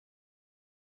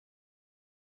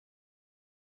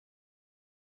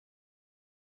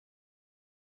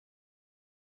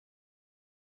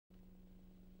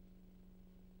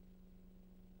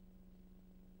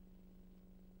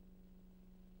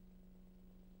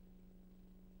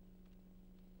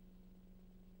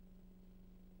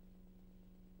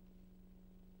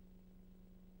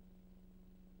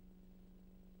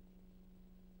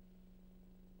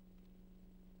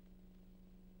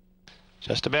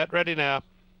Just about ready now.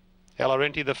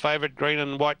 Elorenti, the favourite, green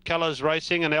and white colours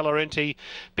racing, and Elorenti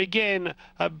began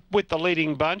with the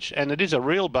leading bunch, and it is a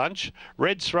real bunch.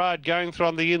 Red Sraad going through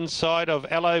on the inside of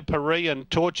Aloe Paris and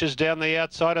Torches down the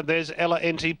outside, and there's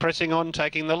Elorenti pressing on,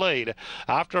 taking the lead.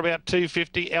 After about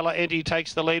 250, Elorenti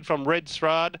takes the lead from Red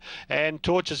Sraad, and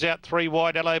Torches out three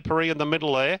wide, Aloe Paris in the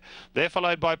middle there. They're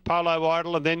followed by Polo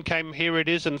Idol, and then came Here It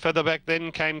Is, and further back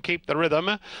then came Keep the Rhythm.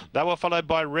 They were followed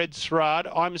by Red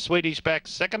Sraad. I'm Sweetie's back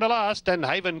second to last, and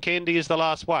Haven Candy is the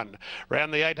last one.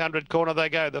 Round the 800 corner they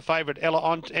go. The favourite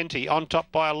Elorenti on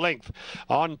top by a length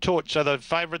on Torch. So the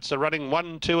favourites are running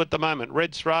 1-2 at the moment.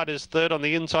 Red Sraad is third on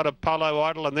the inside of Polo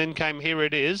Idol, and then came Here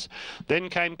It Is. Then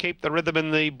came Keep the Rhythm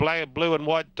in the blue and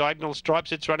white diagonal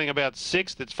stripes. It's running about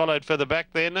sixth. It's followed further back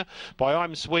then by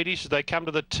I'm Sweetie as they come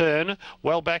to the turn.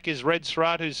 Well back is Red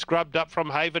Sraad, who's scrubbed up from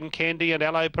Haven Candy, and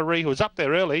Aloe Paris, who was up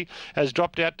there early, has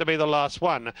dropped out to be the last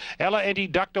one. Elorenti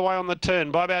ducked away on the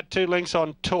turn by about 2 lengths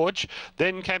on Torch.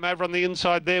 Then came over on the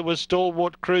inside there was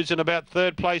Stalwart Cruise in about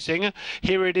third placing.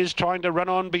 Here It Is trying to run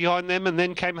on behind them, and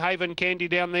then came Haven Candy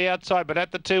down the outside. But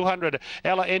at the 200,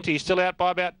 Elorenti still out by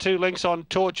about 2 lengths on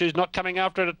Torch, who's not coming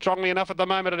after it strongly enough at the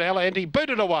moment, and Elorenti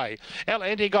booted away.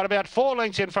 Elorenti got about 4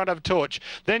 lengths in front of Torch.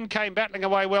 Then came battling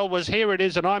away well was Here It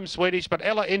Is and I'm Sweetie's, but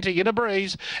Elorenti in a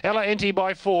breeze. Elorenti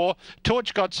by 4.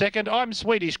 Torch got second. I'm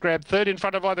Sweetie's grabbed third in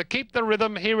front of either Keep the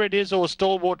Rhythm, Here It Is, or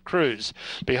Stalwart Cruise.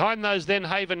 Behind those then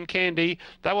Haven Candy.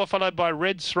 They were followed by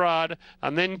Red Sraad,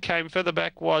 and then came further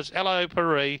back was Aloe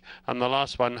Paris, and the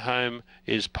last one home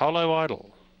is Polo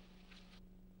Idol.